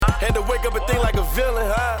Had to wake up and think like a villain,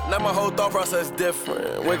 huh? Now my whole thought process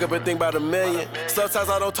different. Wake up and think about a million. Sometimes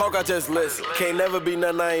I don't talk, I just listen. Can't never be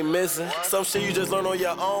nothing I ain't missing. Some shit you just learn on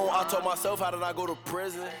your own. I told myself, how did I go to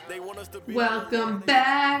prison? They want us to be. Welcome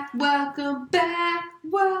back, welcome back,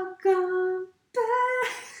 welcome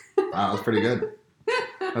back. Wow, that was pretty good.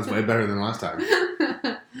 That's way better than last time.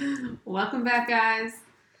 Welcome back, guys.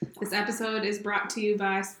 This episode is brought to you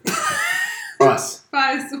by Us.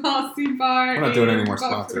 by Small C Bar. We're not doing any more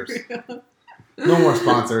sponsors. No more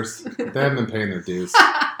sponsors. They haven't been paying their dues.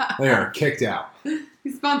 They are kicked out.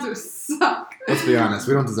 These sponsors suck. Let's be honest.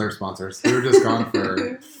 We don't deserve sponsors. We were just gone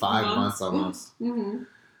for 5 months almost. Mm-hmm.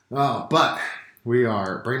 Oh, but we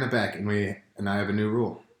are bringing it back, and I have a new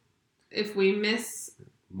rule. If we miss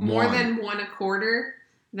more than one a quarter,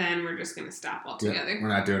 then we're just going to stop altogether. We're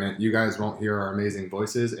not doing it. You guys won't hear our amazing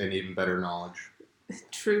voices and even better knowledge.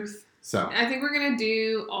 Truth. So I think we're going to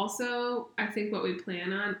do also, I think what we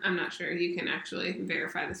plan on, I'm not sure, you can actually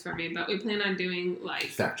verify this for me, but we plan on doing like...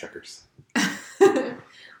 fact checkers.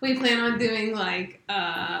 We plan on doing like,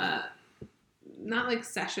 not like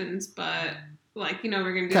sessions, but like, you know,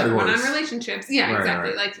 we're going to do one on relationships. Yeah, right,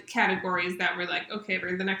 exactly. Right. Like categories that we're like, okay,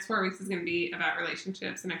 the next 4 weeks is going to be about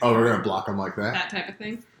relationships. We're going to block them like that? That type of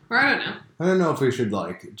thing. Or I don't know. I don't know if we should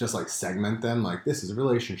like, just like segment them. Like, this is a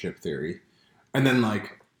relationship theory. And then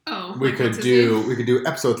like, we could do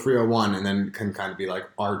episode 301 and then can kind of be like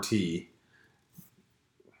RT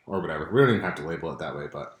or whatever. We don't even have to label it that way,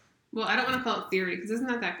 but. Well, I don't want to call it theory because isn't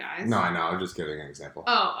that guys? No, I know. I'm just giving an example.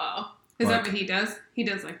 Oh. Is that what he does? He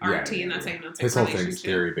does like RT and that's how you know it's like his whole thing's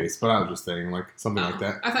theory based, but I was just saying like something like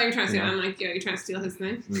that. I thought you were trying to say I'm like, you're trying to steal his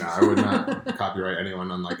thing. No, I would not copyright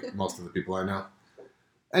anyone unlike most of the people I know.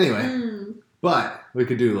 Anyway, but we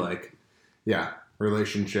could do like,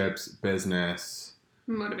 relationships, business.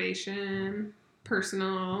 Motivation,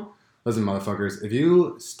 personal. Listen, motherfuckers, if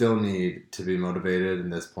you still need to be motivated in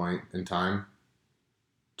this point in time,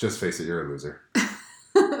 just face it, you're a loser.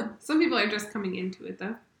 Some people are just coming into it,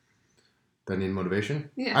 though. They need motivation?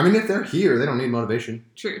 Yeah. I mean, if they're here, they don't need motivation.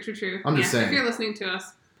 True. I'm just saying. If you're listening to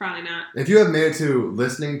us, probably not. If you have made it to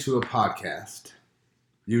listening to a podcast,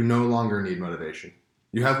 you no longer need motivation.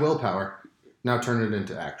 You have willpower. Now turn it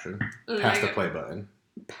into action. Pass the play button.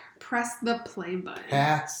 Press the play button.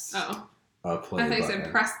 Pass a play button. I thought you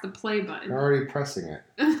said press the play button. You're already pressing it.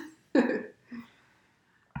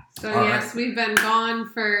 Yes, we've been gone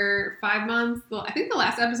for 5 months. Well, I think the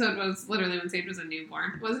last episode was literally when Sage was a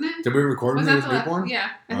newborn, wasn't it? Did we record when he was newborn?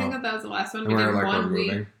 Yeah, I think that was the last one. We did like 1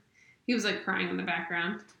 week. He was like crying in the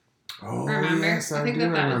background. Oh, remember? Yes, I think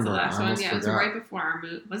that was the last one. Yeah, it was right before our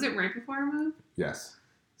move. Was it right before our move? Yes.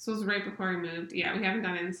 So it was right before we moved. Yeah, we haven't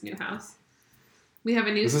done it in this new house. We have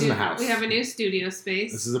a new studio. House. We have a new studio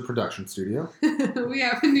space. This is a production studio. We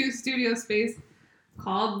have a new studio space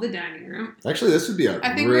called the dining room. Actually, this would be a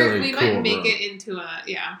I think really we cool might make room. it into a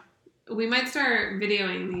we might start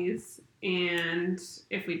videoing these, and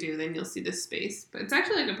if we do, then you'll see this space. But it's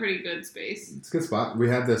actually like a pretty good space. It's a good spot. We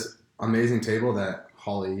have this amazing table that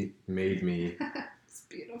Holly made me it's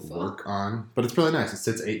beautiful. Work on, but it's really nice. It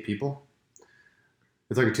sits 8 people.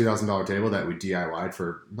 It's like a $2,000 table that we DIY'd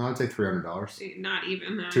for, I'd say $300. Not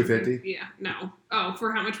even that. $250? Yeah, no. Oh,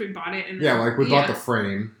 for how much we bought it. And we bought the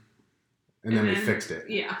frame, and then we fixed it.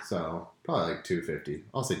 Yeah. So, probably like $250.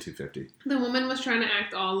 I'll say $250. The woman was trying to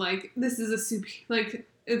act all like, this is a super, like,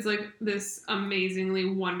 it's like this amazingly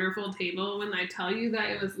wonderful table when I tell you that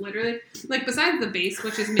it was literally, like, besides the base,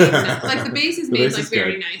 which is made, like, the base is made, like,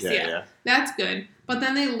 very nice. Yeah. That's good. But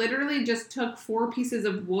then they literally just took 4 pieces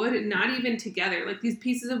of wood, not even together. Like, these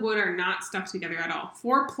pieces of wood are not stuck together at all.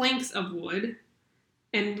 4 planks of wood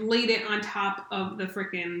and laid it on top of the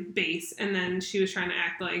freaking base. And then she was trying to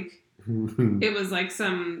act like it was, like,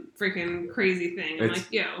 some freaking crazy thing. I'm like,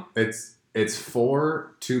 yo. It's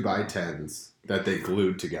 4 2x10s that they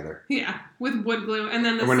glued together. Yeah, with wood glue. And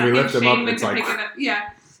then when we lift them up, it's like... pick it up.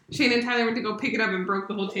 Yeah. Shane and Tyler went to go pick it up and broke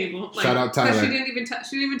the whole table. Like, shout out Tyler. She didn't even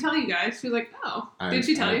tell you guys. She was like, "Oh, did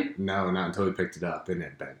she tell you?" No, not until we picked it up and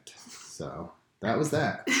it bent. So that was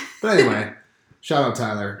that. But anyway, shout out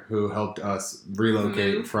Tyler who helped us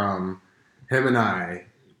relocate from. Him and I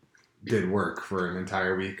did work for an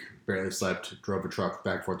entire week. Barely slept. Drove a truck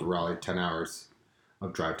back and forth to Raleigh. 10 hours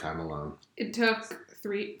of drive time alone. It took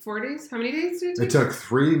 4 days. How many days did it take? It took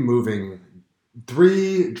 3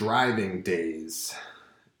 driving days.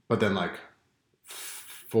 But then, like,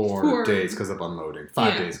 4 days because of unloading.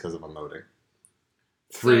 5 days because of unloading.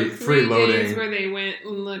 Three loading. Days where they went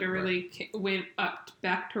up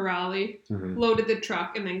back to Raleigh, loaded the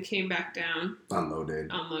truck, and then came back down.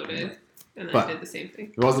 Unloaded. And then I did the same thing.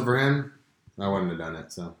 If it wasn't for him, I wouldn't have done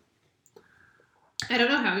it, so. I don't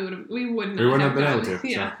know how we wouldn't have been able to.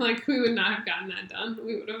 Yeah, so. Like we would not have gotten that done.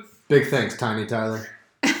 We would have. Big thanks, Tiny Tyler.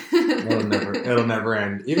 It'll never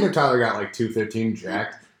end. Even if Tyler got like 215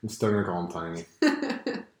 jacked, I'm still gonna call him Tiny.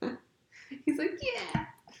 He's like, yeah.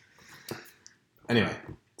 Anyway,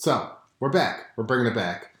 so we're back. We're bringing it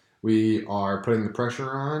back. We are putting the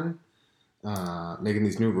pressure on, making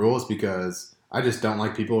these new rules because I just don't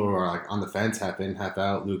like people who are like on the fence, half in, half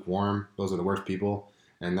out, lukewarm. Those are the worst people,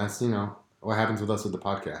 and that's what happens with us with the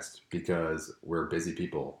podcast because we're busy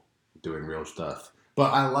people doing real stuff.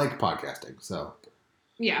 But I like podcasting, so.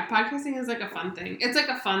 Yeah, podcasting is like a fun thing. It's like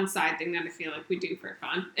a fun side thing that I feel like we do for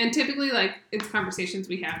fun. And typically, like, it's conversations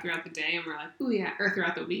we have throughout the day, and we're like, ooh, yeah, or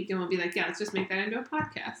throughout the week, and we'll be like, yeah, let's just make that into a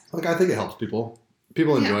podcast. Like, I think it helps people.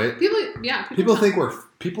 People enjoy it. People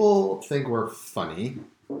think we're funny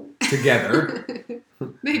together.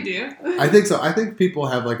 They do. I think so. I think people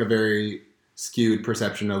have like a very skewed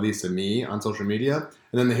perception, at least of me on social media,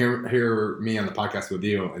 and then they hear me on the podcast with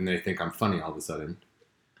you, and they think I'm funny all of a sudden.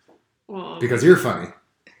 Well, because you're funny.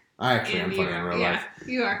 I actually am funny in real life.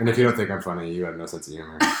 You are. And if you don't think I'm funny, you have no sense of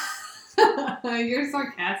humor. You're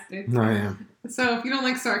sarcastic. No, I am. So if you don't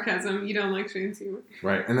like sarcasm, you don't like Shane's humor.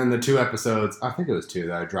 Right. And then the 2 episodes, I think it was 2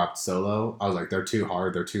 that I dropped solo. I was like, they're too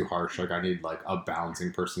hard. They're too harsh. Like, I need like a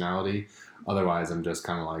balancing personality. Otherwise, I'm just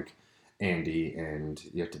kind of like Andy, and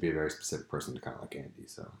you have to be a very specific person to kind of like Andy.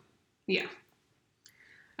 So. Yeah.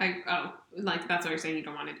 Like that's what you're saying. You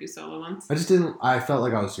don't want to do solo ones. I felt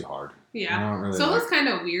like I was too hard. Yeah. Solo's kind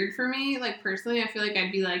of weird for me. Like personally, I feel like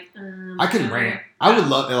I'd be like, I can rant. I would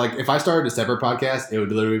love like if I started a separate podcast, it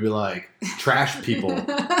would literally be like trash people.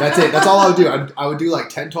 That's it. That's all I would do. I would do like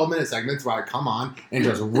 10, 12 minute segments where I come on and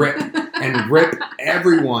just rip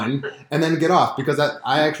everyone and then get off because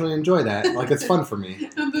I actually enjoy that. Like it's fun for me.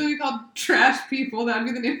 It's literally called Trash People. That'd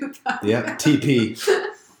be the name of the podcast. Yep. TP.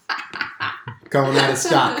 Coming out of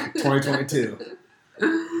stock, 2022.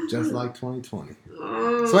 Just like 2020.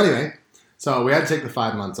 So anyway, we had to take the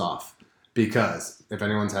 5 months off because if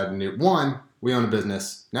anyone's had we own a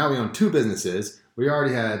business. Now we own 2 businesses. We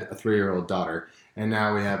already had a 3-year-old daughter, and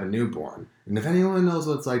now we have a newborn. And if anyone knows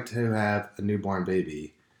what it's like to have a newborn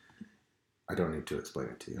baby, I don't need to explain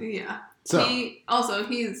it to you. Yeah. So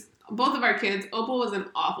he's both of our kids. Opal was an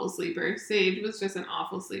awful sleeper. Sage was just an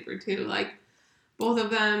awful sleeper too. Like both of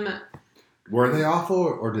them. Were they awful,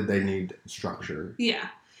 or did they need structure? Yeah.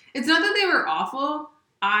 It's not that they were awful.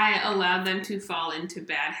 I allowed them to fall into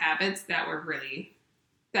bad habits that were,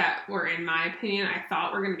 in my opinion, I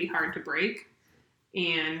thought were going to be hard to break.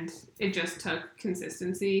 And it just took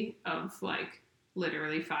consistency of, like,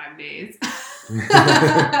 literally 5 days.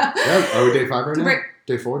 Yeah, are we day 5 right now?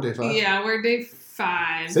 Day 4, day 5? Yeah, we're day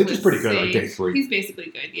 5. Sage is pretty good, like day 3. He's basically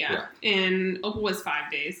good, yeah. And Opal was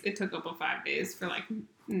 5 days. It took Opal 5 days for, like,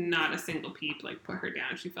 not a single peep, like, put her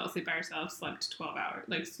down. She fell asleep by herself, slept 12 hours,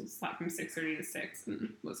 like, slept from 6:30 to 6,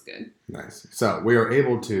 and was good. Nice. So, we were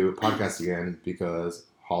able to podcast again because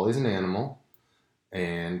Holly's an animal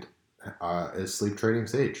and is sleep training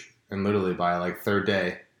Sage. And literally by, like, 3rd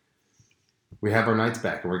day, we have our nights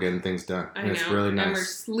back and we're getting things done. And it's really nice. And we're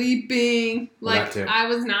sleeping. Like, well, I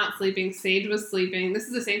was not sleeping. Sage was sleeping. This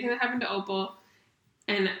is the same thing that happened to Opal.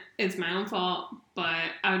 And it's my own fault,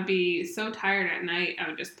 but I would be so tired at night, I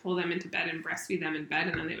would just pull them into bed and breastfeed them in bed,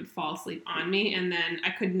 and then they would fall asleep on me, and then I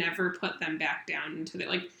could never put them back down into the,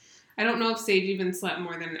 like, I don't know if Sage even slept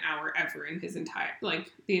more than an hour ever in his entire,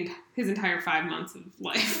 like, his entire 5 months of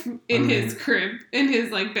life in his crib, in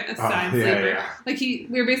his, like, side sleeper. Yeah. Like, we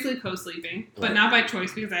were basically co-sleeping, but not by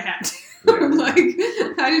choice because I had to. Yeah.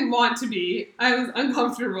 Like, I didn't want to be. I was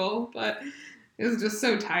uncomfortable, but it was just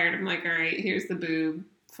so tired. I'm like, all right, here's the boob.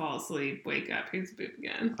 Fall asleep, wake up, here's the boob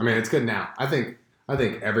again. I mean, it's good now. I think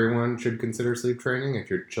everyone should consider sleep training if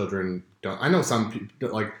your children don't. I know some people,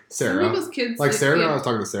 like Sarah. Some people's kids. Like Sarah, I was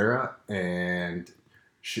talking to Sarah, and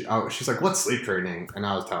she's like, what's sleep training? And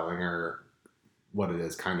I was telling her what it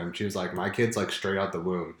is, kind of. She was like, my kid's like straight out the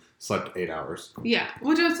womb slept 8 hours. Yeah,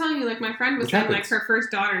 which I was telling you, like my friend was saying, like her first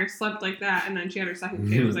daughter slept like that, and then she had her second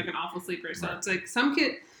kid, was like an awful sleeper. So it's like some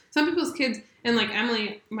people's kids, and like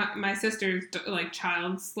Emily, my sister's like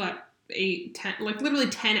child slept 8, 10, like literally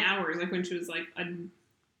 10 hours, like when she was like a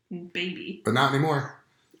baby. But not anymore.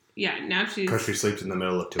 Yeah, now she's because she sleeps in the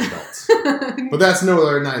middle of 2 adults. But that's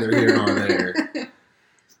neither here nor there.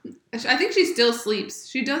 I think she still sleeps.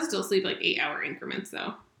 She does still sleep like 8-hour increments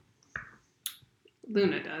though.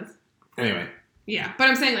 Luna does. Anyway. Yeah, but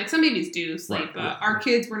I'm saying like some babies do sleep, but our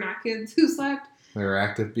kids were not kids who slept. They're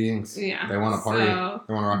active beings. Yeah. They want to party. They want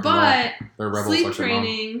to rock and roll. But they're rebels sleep like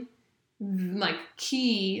training, like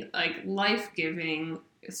key, like life-giving,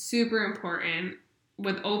 super important.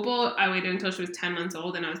 with Opal, I waited until she was 10 months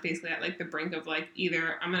old, and I was basically at like the brink of like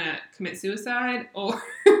either I'm gonna commit suicide or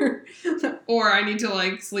or I need to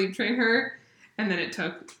like sleep train her. And then it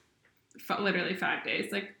took literally 5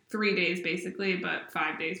 days, like 3 days basically, but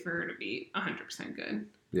 5 days for her to be 100% good.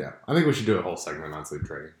 Yeah, I think we should do a whole segment on sleep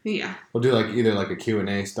training. Yeah, We'll do like either like a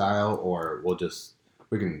Q&A style, or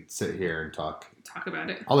we can sit here and talk about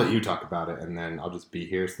it. I'll let you talk about it, and then I'll just be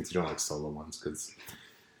here since you don't like solo ones, because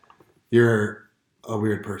you're a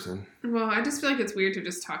weird person. Well, I just feel like it's weird to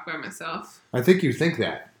just talk about myself. I think you think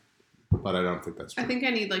that, but I don't think that's true. I think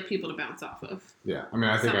I need like people to bounce off of. Yeah, I mean,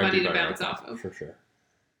 I think somebody I do to better bounce off of for sure.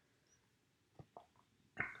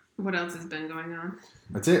 What else has been going on?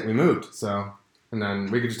 That's it. We moved, so, and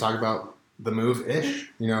then we could just talk about the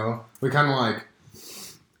move-ish. You know, we kind of like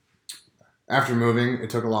after moving, it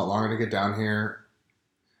took a lot longer to get down here.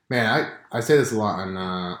 Man, I say this a lot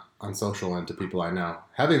on social and to people I know.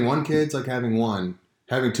 Having one kid's like having one.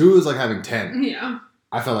 Having two is like having 10. Yeah.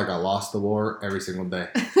 I felt like I lost the war every single day.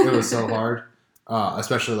 It was so hard,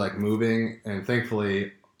 especially like moving. And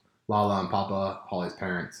thankfully, Lala and Papa, Holly's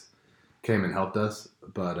parents, came and helped us.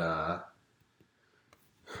 But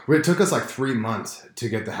it took us like 3 months to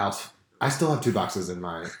get the house. I still have 2 boxes in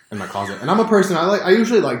my closet, and I'm a person. I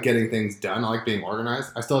usually like getting things done. I like being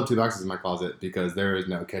organized. I still have 2 boxes in my closet because there is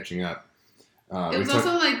no catching up. It was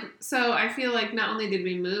also like, so I feel like not only did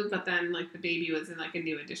we move, but then like the baby was in like a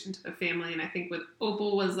new addition to the family, and I think with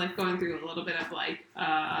Opal was like going through a little bit of like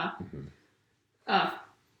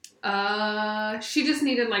she just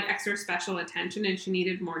needed like extra special attention, and she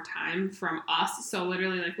needed more time from us. So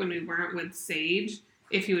literally like when we weren't with Sage,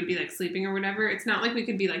 if he would be like sleeping or whatever, it's not like we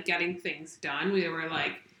could be like getting things done. We were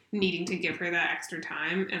like needing to give her that extra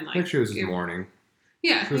time and like. I think she was just mourning.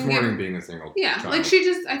 Yeah, she was mourning being a single. Yeah, child. like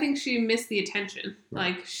I think she missed the attention.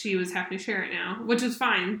 Right. Like she was having to share it now, which is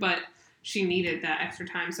fine, but she needed that extra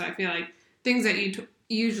time. So I feel like things that you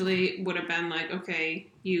usually would have been like, okay,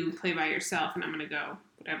 you play by yourself, and I'm gonna go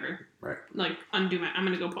whatever. Right. Like I'm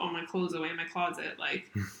gonna go put all my clothes away in my closet.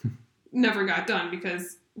 Like never got done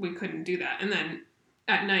because we couldn't do that, and then.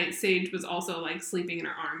 At night, Sage was also, like, sleeping in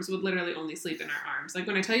our arms, would literally only sleep in our arms. Like,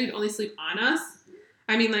 when I tell you to only sleep on us,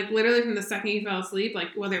 I mean, like, literally from the second he fell asleep, like,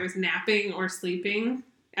 whether it was napping or sleeping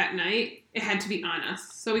at night, it had to be on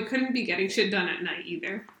us. So we couldn't be getting shit done at night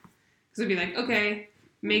either. Because it'd be like, okay,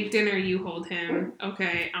 make dinner, you hold him.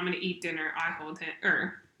 Okay, I'm going to eat dinner, I hold him.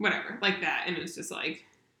 Or whatever, like that. And it was just like,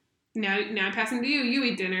 now I pass him to you, you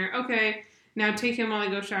eat dinner. Okay. Now take him while I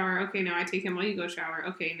go shower. Okay, now I take him while you go shower.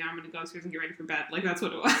 Okay, now I'm going to go upstairs and get ready for bed. Like, that's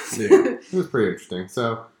what it was. Yeah, it was pretty interesting.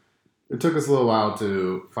 So, it took us a little while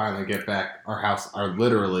to finally get back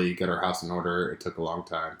literally get our house in order. It took a long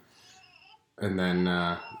time. And then,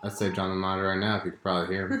 I'd say John the monitor right now, if you could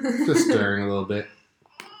probably hear him. Just stirring a little bit.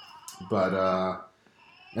 But,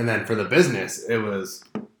 and then for the business, it was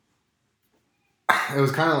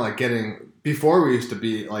kind of like before we used to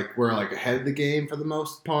be, like, we're, like, ahead of the game for the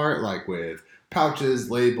most part, like, with pouches,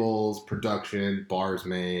 labels, production, bars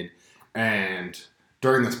made, and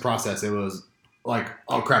during this process, it was, like,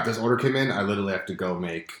 oh, crap, this order came in, I literally have to go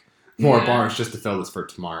make more bars just to fill this for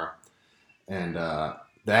tomorrow, and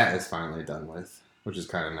that is finally done with, which is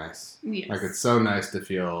kind of nice. Yes. Like, it's so nice to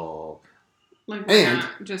feel, like, and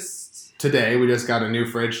just today, we just got a new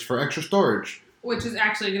fridge for extra storage. Which is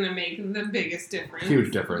actually going to make the biggest difference.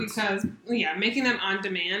 Huge difference. Because, making them on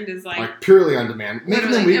demand is like purely on demand. Making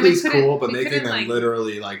them weekly is cool, but making them like,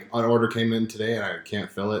 literally, like, an order came in today and I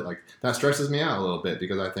can't fill it, like, that stresses me out a little bit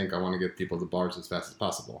because I think I want to get people the bars as fast as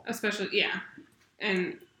possible. Especially, yeah.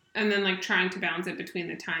 And then, like, trying to balance it between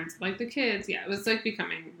the times. Like, the kids, it was, like,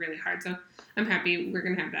 becoming really hard. So, I'm happy we're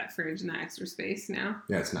going to have that fridge and that extra space now.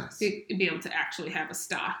 Yeah, it's nice. Be able to actually have a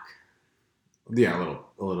stock. Yeah,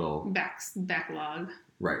 a little backlog.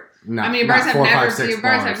 Right. Bars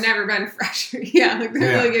have never been fresher. Yeah, like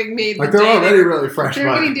they're really getting made. Like they're already really fresh.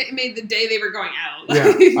 They're getting made the day they were going out.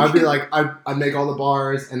 Yeah, I'd be like, I'd make all the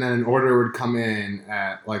bars, and then an order would come in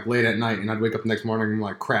at like late at night, and I'd wake up the next morning and I'm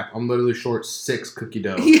like, crap, I'm literally short 6 cookie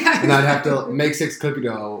dough. Yeah, and I'd have to make 6 cookie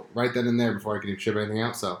dough right then and there before I could even ship anything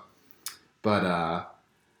out. So, but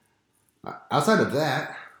outside of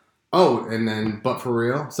that. Oh, and then, but for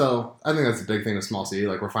real. So, I think that's a big thing with Small C.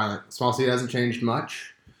 Like, Small C hasn't changed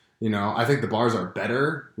much. You know, I think the bars are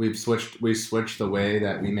better. We switched the way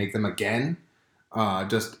that we make them again.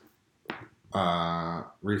 Just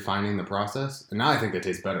refining the process. And now I think they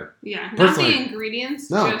taste better. Yeah, not the ingredients.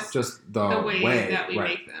 No, just the way that we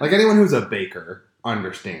make them. Like, anyone who's a baker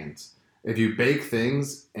understands. If you bake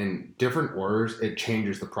things in different orders, it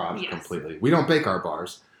changes the product completely. We don't bake our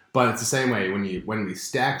bars. But it's the same way when we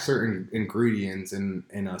stack certain ingredients in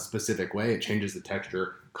a specific way, it changes the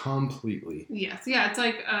texture completely. Yes, yeah, it's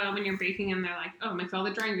like when you're baking and they're like, oh, mix all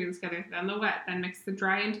the dry ingredients together, then the wet, then mix the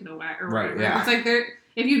dry into the wet, or whatever. Right, yeah. It's like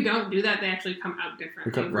if you don't do that, they actually come out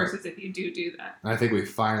differently versus if you do that. And I think we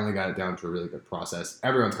finally got it down to a really good process.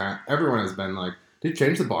 Everyone has been like, did you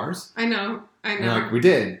change the bars? I know. And like, we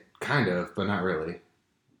did, kind of, but not really.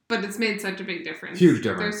 But it's made such a big difference. Huge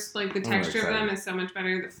difference. There's like the texture of them is so much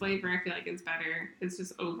better. The flavor, I feel like, is better. It's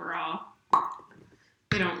just overall,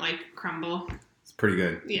 they don't like crumble. It's pretty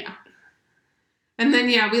good. Yeah. And then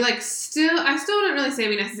we I still don't really say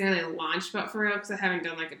we necessarily launched But For Real because I haven't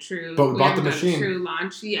done like a true. But we bought the machine. True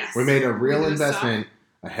launch. Yes. We made a real investment,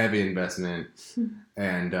 a heavy investment,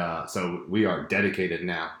 and so we are dedicated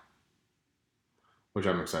now, which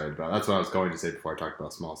I'm excited about. That's what I was going to say before I talked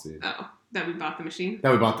about Small Seed. Oh, that we bought the machine. Yes,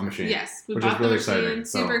 we bought the machine. Exciting,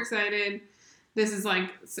 super excited. This is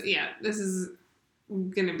this is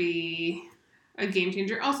gonna be a game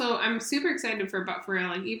changer. Also, I'm super excited for But For Real.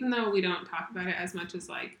 Like, even though we don't talk about it as much as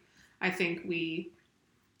like I think we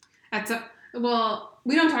don't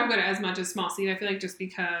talk about it as much as Small Seed. I feel like just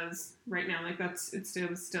because right now it's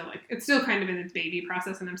still kind of in its baby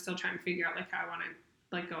process, and I'm still trying to figure out like how I want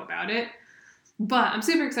to like go about it. But I'm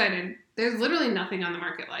super excited. There's literally nothing on the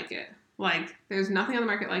market like it. Like, there's nothing on the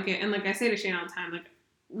market like it. And like I say to Shane all the time,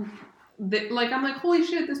 I'm like, holy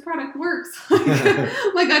shit, this product works.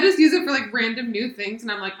 Like I just use it for like random new things,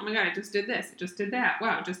 and I'm like, oh my god, I just did this, it just did that.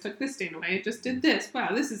 Wow, it just took this stain away, it just did this.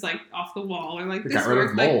 Wow, this is like off the wall, or like it this got rid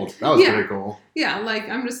of mold. Like, that was pretty cool. Yeah, like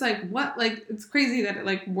I'm just like, what? Like, it's crazy that it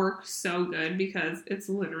like works so good because it's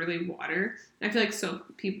literally water. I feel like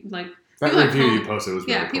people like. That review you posted was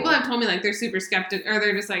really cool. People have told me, like, they're super skeptic, or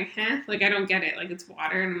they're just like, like, I don't get it. Like, it's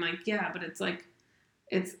water. And I'm like, yeah, but it's, like,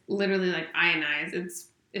 it's literally, like, ionized.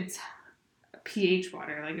 It's pH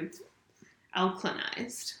water. Like, it's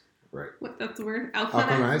alkalinized. Right. That's the word?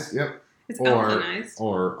 Alkalinized, yep. It's alkalinized.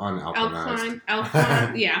 Or unalkalinized.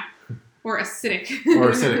 Alkaline, yeah. Or acidic.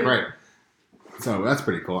 Right. So, that's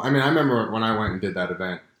pretty cool. I mean, I remember when I went and did that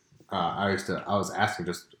event, I was asking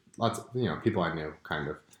just lots of, people I knew, kind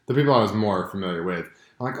of. The people I was more familiar with,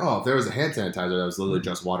 I'm like, oh, if there was a hand sanitizer that was literally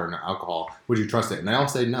just water and alcohol, would you trust it? And they all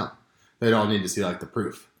say no. They'd all need to see, like, the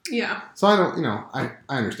proof. Yeah. So I don't, I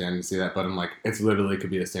understand to see that, but I'm like, it's literally could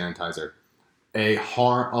be a sanitizer. A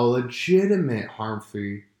legitimate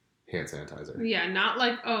harm-free hand sanitizer. Yeah, not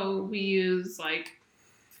like, oh, we use, like,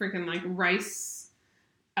 freaking, like, rice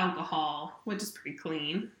alcohol, which is pretty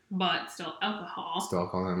clean, but still alcohol. Still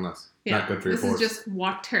alcohol nonetheless. Yeah, not good for your pores. This is just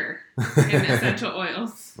water and essential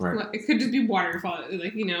oils. Right. It could just be water, for all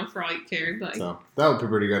you care. Like, so that would be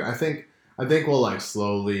pretty good. I think we'll like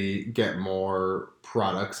slowly get more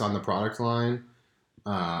products on the product line.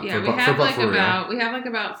 We have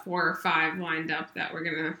about 4 or 5 lined up that we're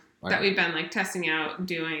gonna that we've been like testing out,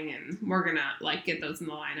 doing, and we're gonna like get those in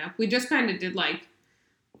the lineup. We just kind of did like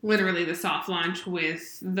literally the soft launch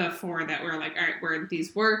with the 4 that were like, all right,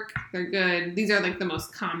 these work, they're good. These are like the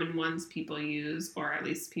most common ones people use, or at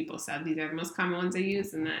least people said these are the most common ones they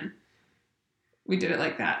use, and then we did it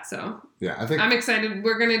like that. So yeah, I think I'm excited.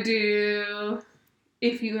 We're gonna do,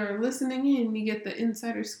 if you are listening in, you get the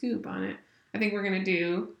insider scoop on it. I think we're gonna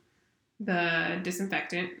do the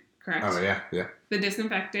disinfectant, correct? Oh yeah. The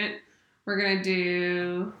disinfectant. We're gonna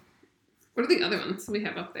do, what are the other ones we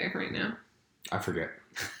have up there right now? I forget.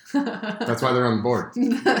 That's why they're on the board.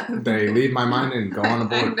 They leave my mind and go on the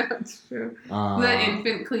board. I know, it's true. The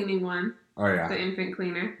infant cleaning one. Oh, yeah. The infant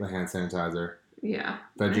cleaner. The hand sanitizer. Yeah.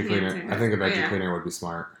 Veggie cleaner. I think a veggie cleaner would be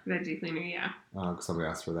smart. Veggie cleaner, yeah. Somebody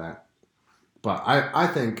asked for that. But I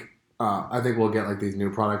think we'll get like these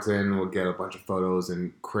new products in. We'll get a bunch of photos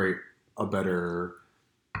and create a better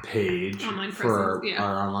page for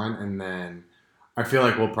our online. And then I feel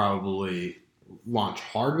like we'll probably launch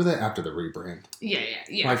hard with it after the rebrand. Yeah,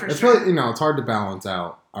 like, for it's sure. Really, it's hard to balance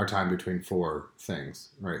out our time between 4 things,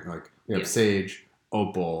 right? Like, we have Sage,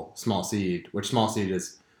 Opal, Small Seed, which Small Seed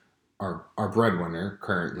is our breadwinner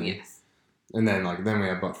currently. Yes. And then we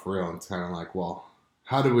have But For Real, and it's kind of like, well,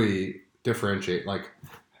 how do we differentiate? Like,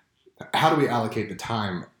 how do we allocate the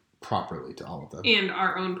time properly to all of them? And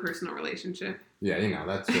our own personal relationship. Yeah,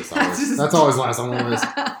 that's just always, that's always last on the list.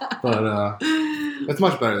 But it's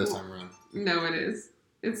much better this time around. No, it is.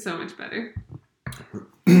 It's so much better.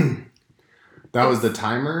 That was the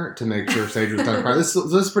timer to make sure Sage was done crying. This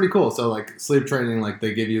is pretty cool. So, like, sleep training, like,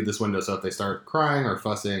 they give you this window. So if they start crying or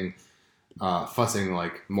fussing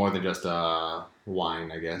like more than just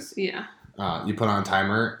whine, I guess. Yeah. You put on a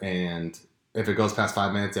timer, and if it goes past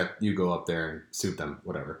 5 minutes, you go up there and soothe them,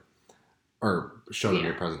 whatever, or show them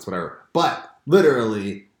your presence, whatever. But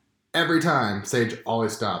literally, every time, Sage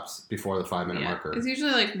always stops before the 5-minute marker. It's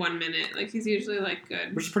usually like 1 minute. Like he's usually like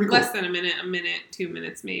good. Which is pretty cool. Less than a minute, 2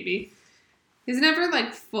 minutes maybe. He's never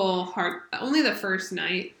like full heart. Only the first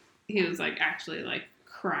night he was like actually like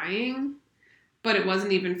crying, but it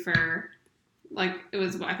wasn't even for like, it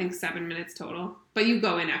was I think 7 minutes total. But you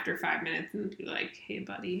go in after 5 minutes and be like, hey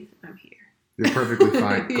buddy, I'm here. You're perfectly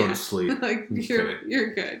fine. Go to sleep. Like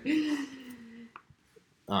you're good.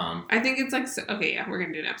 I think it's like, okay, yeah, we're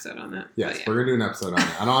going to do an episode on that. Yes, we're going to do an episode on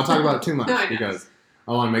it. I don't want to talk about it too much because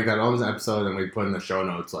I want to make that almost an episode and we put in the show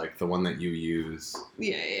notes like the one that you use.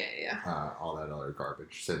 Yeah. All that other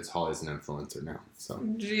garbage since Holly's an influencer now. So.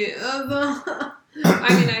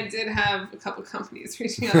 I mean, I did have a couple companies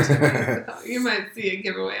reaching out to me. So you might see a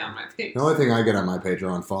giveaway on my page. The only thing I get on my page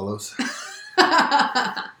are unfollows.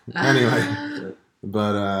 Anyway,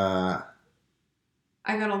 but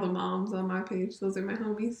I got all the moms on my page. Those are my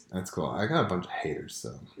homies. That's cool. I got a bunch of haters,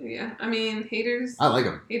 so. Yeah, I mean, haters. I like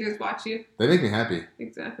them. Haters watch you. They make me happy.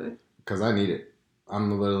 Exactly. Because I need it.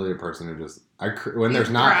 I'm literally a person who just when there's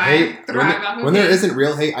not hate, when there isn't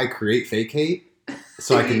real hate, I create fake hate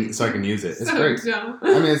so I can use it. It's so great. Dumb.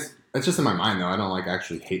 I mean, it's just in my mind though. I don't like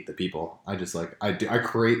actually hate the people. I just like I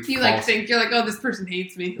create. You like think you're like, oh, this person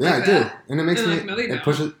hates me. Yeah, like I do, that. and it makes me. Like, no, they it don't.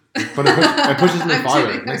 pushes, but it pushes me I'm farther.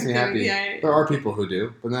 kidding, It makes I'm me happy. kidding. Yeah. There are people who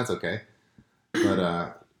do, but that's okay.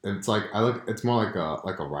 But it's like it's more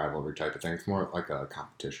like a rivalry type of thing. It's more like a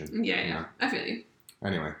competition. Yeah. You know? I feel you.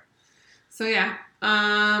 Anyway. So yeah,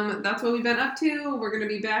 that's what we've been up to. We're gonna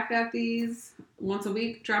be back at these once a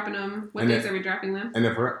week, dropping them. What days are we dropping them? And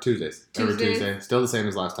if we're Tuesdays. Every Tuesday. Still the same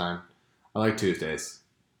as last time. I like Tuesdays.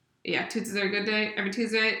 Yeah, Tuesdays are a good day. Every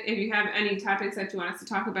Tuesday. If you have any topics that you want us to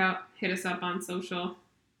talk about, hit us up on social.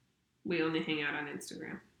 We only hang out on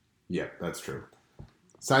Instagram. Yeah, that's true.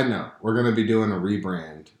 Side note, we're going to be doing a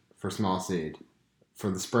rebrand for Small Seed for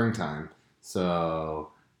the springtime.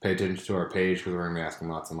 So pay attention to our page because we're going to be asking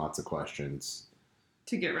lots and lots of questions.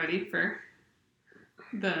 To get ready for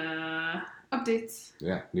the updates.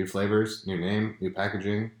 Yeah, new flavors, new name, new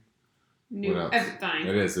packaging. New everything.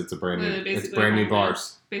 It is. It's a brand new. It's brand new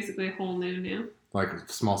bars. Basically a whole new. Like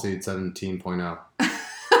Small Seed 17.0.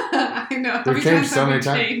 I know. We've changed so many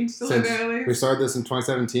times. Since we started this in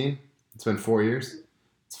 2017. It's been 4 years.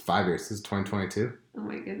 It's 5 years. This is 2022. Oh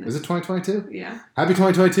my goodness. Is it 2022? Yeah. Happy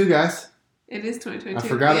 2022, guys. It is 2022. I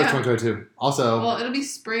forgot it was 2022. Also. Well, it'll be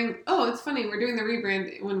spring. Oh, it's funny. We're doing the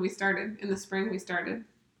rebrand when we started. In the spring, we started.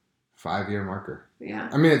 5-year marker. Yeah.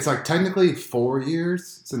 I mean, it's like technically 4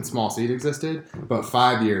 years since Small Seed existed, but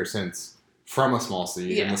 5 years since from a Small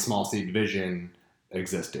Seed and the Small Seed vision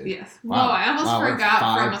existed. Yes. Wow. Whoa, I almost forgot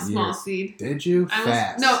from a Small Seed. Did you?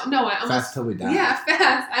 Fast. No, I almost. Fast till we die. Yeah,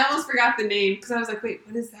 fast. I almost forgot the name because I was like, wait,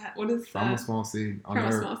 what is that? What is from that? a Small Seed. From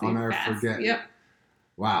a Small Seed. I'll never fast. forget. Yep.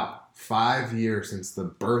 Wow. 5 years since the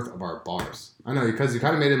birth of our bars. I know, because you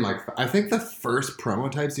kind of made them like, I think the first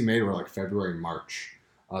prototypes you made were like February, March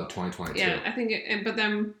of 2022. Yeah, I think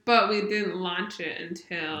but we didn't launch it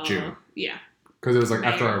until June. Yeah. Because it was like May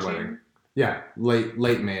after our June. wedding. Yeah,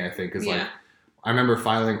 late May, I think. Is like, I remember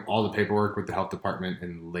filing all the paperwork with the health department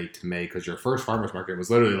in late May because your first farmer's market was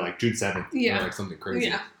literally like June 7th. Yeah. Or like something crazy.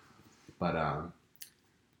 Yeah. But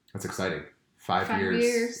that's exciting. 5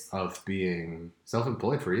 years of being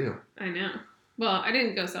self-employed for you. I know. Well, I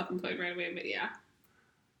didn't go self-employed right away, but yeah.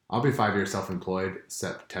 I'll be 5 years self-employed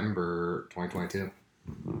September 2022.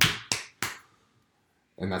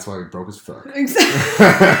 And that's why we broke as fuck. Exactly.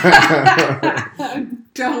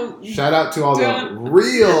 Don't. Shout out to all the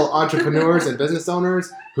real entrepreneurs and business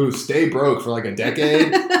owners who stay broke for like a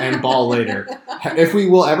decade and ball later. If we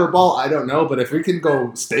will ever ball, I don't know. But if we can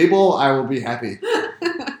go stable, I will be happy.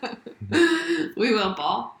 We will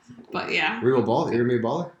ball. But yeah. We will ball? You're going to be a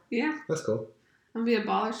baller? Yeah. That's cool. I'll be a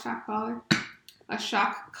baller, shock caller. A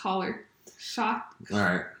shock caller. Shock. All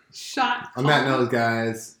right. Shot On that note,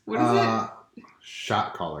 guys. What is it?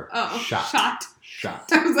 Shot caller. Oh, Shot.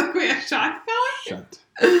 I was like, wait, a shot caller? Shut.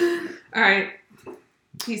 All right.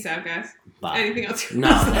 Peace out, guys. Bye. Anything else? No.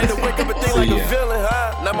 Had to wake up and think like a villain,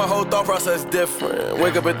 huh? Now my whole thought process different.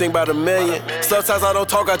 Wake up and think about a million. Sometimes I don't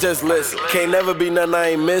talk, I just listen. Can't never be nothing I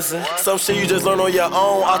ain't missing. Some shit you just learn on your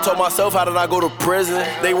own. I told myself, how did I go to prison?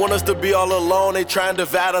 They want us to be all alone. They try and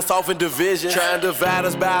divide us off in division. Try and divide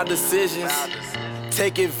us by our decisions.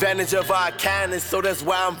 Take advantage of our kindness, so that's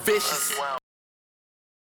why I'm vicious.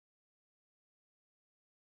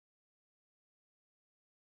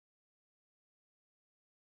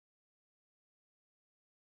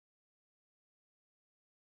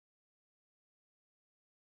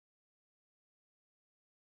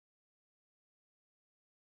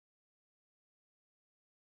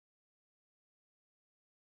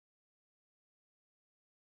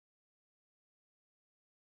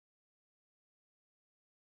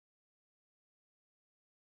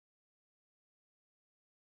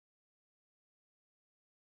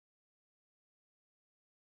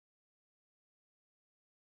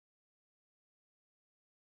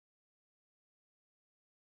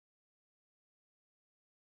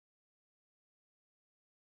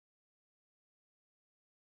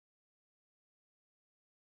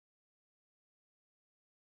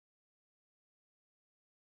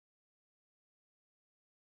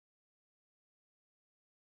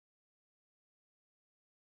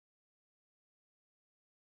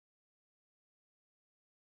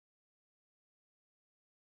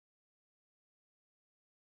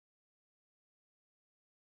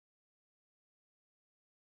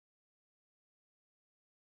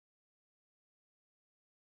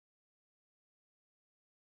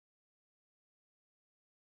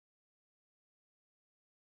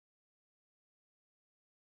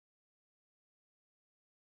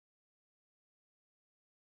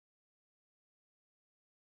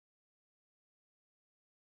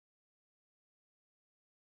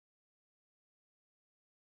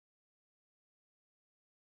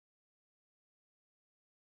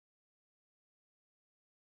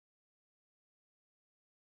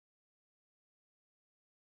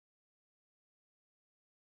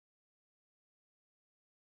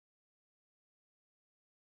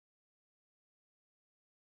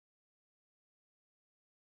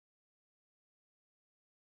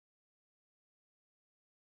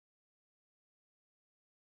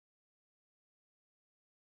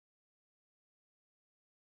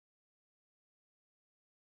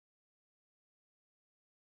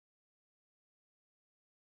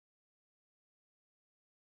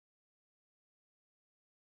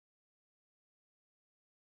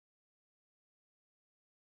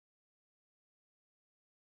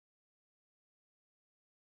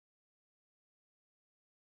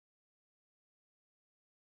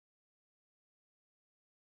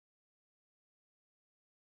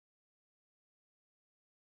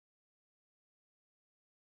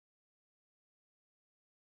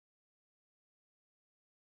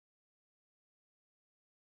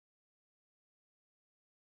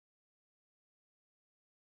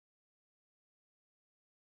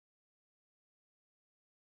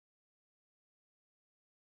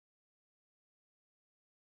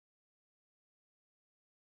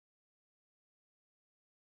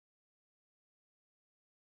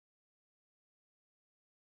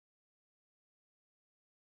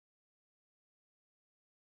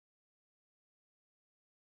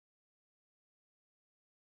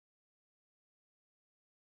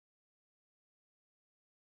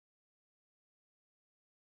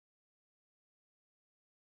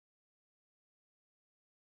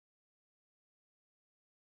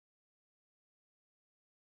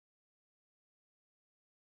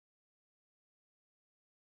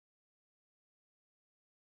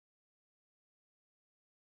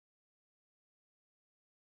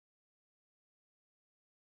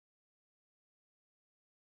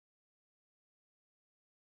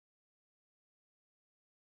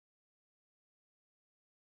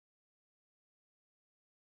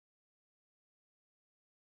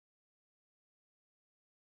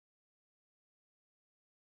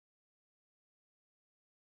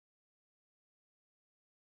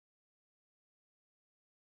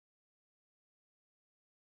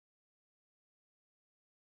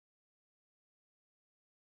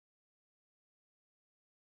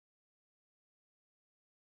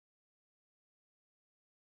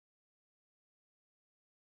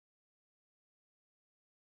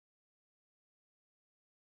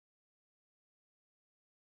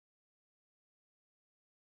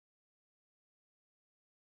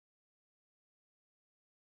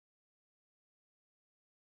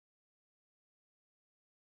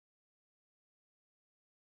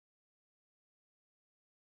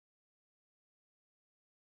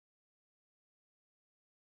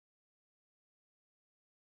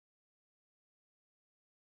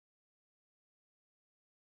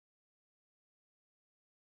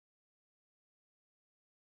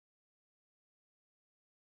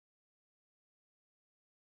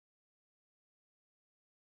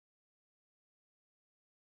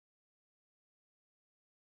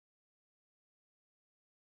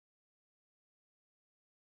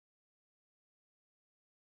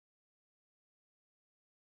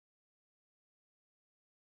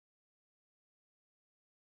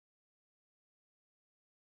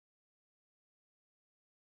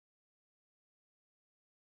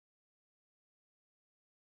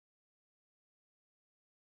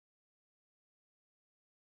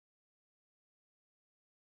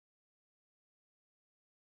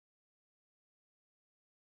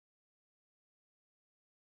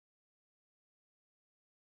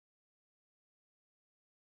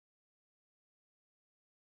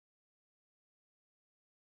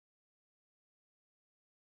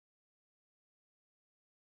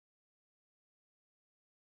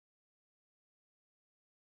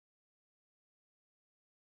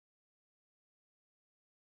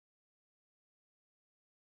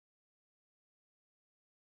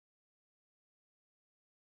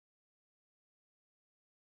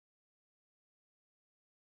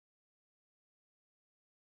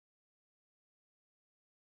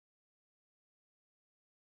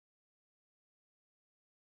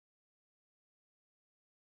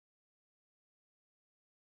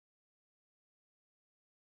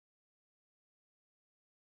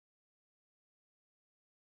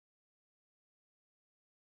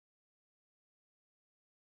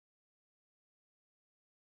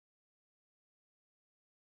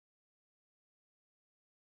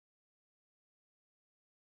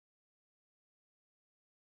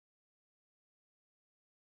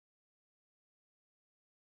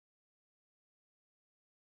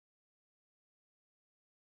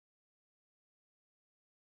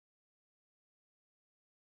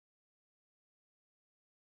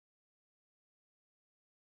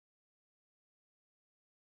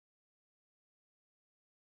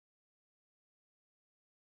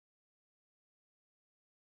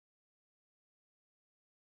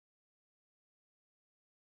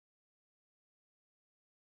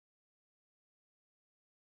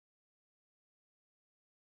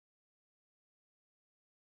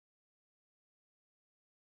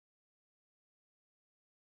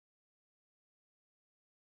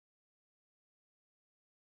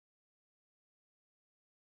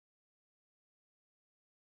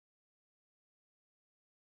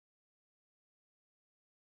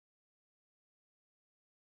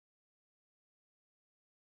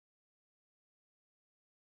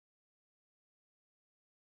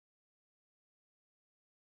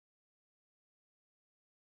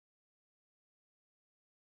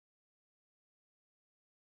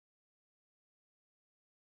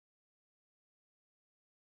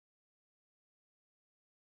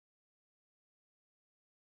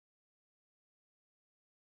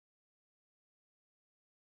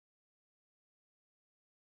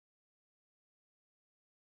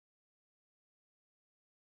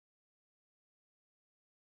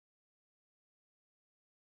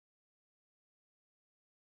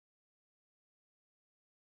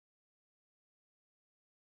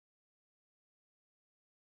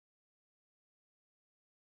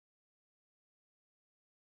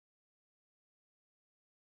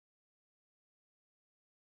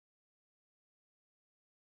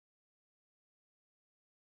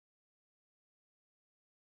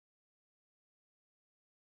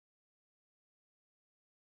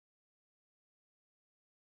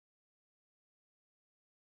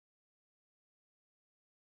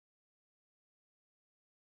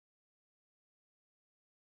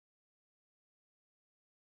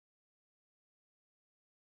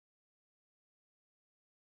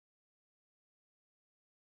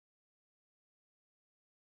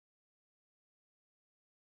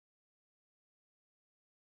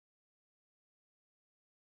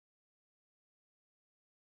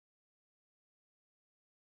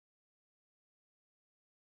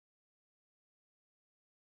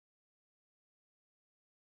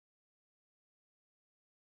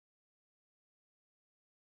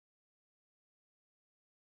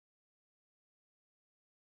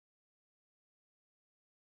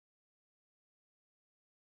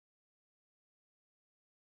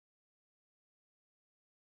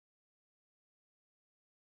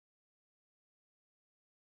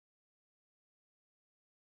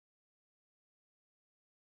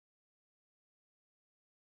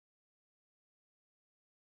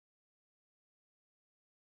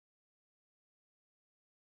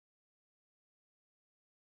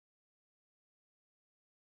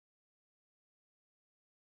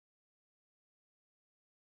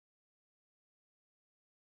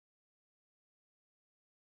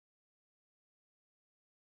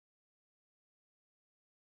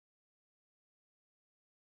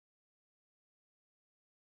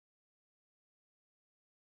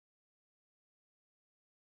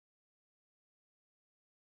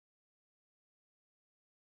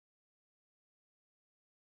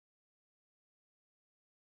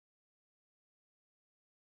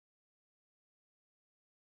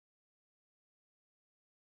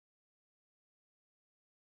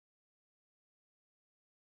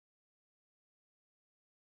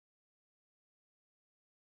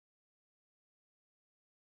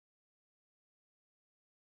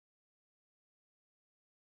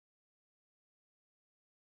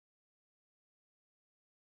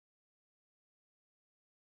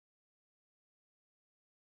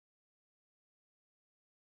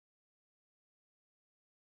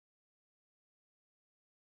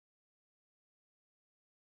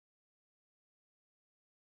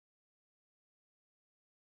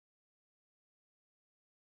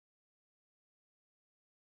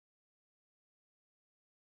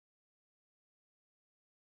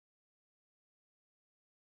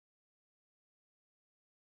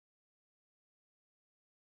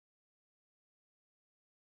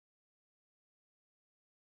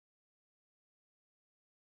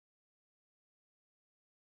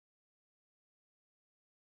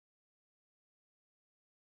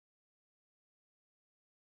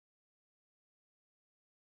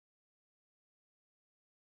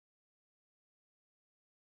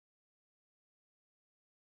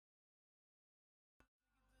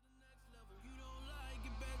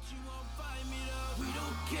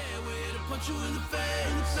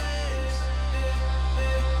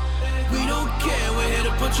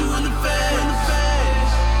 want you in the fan.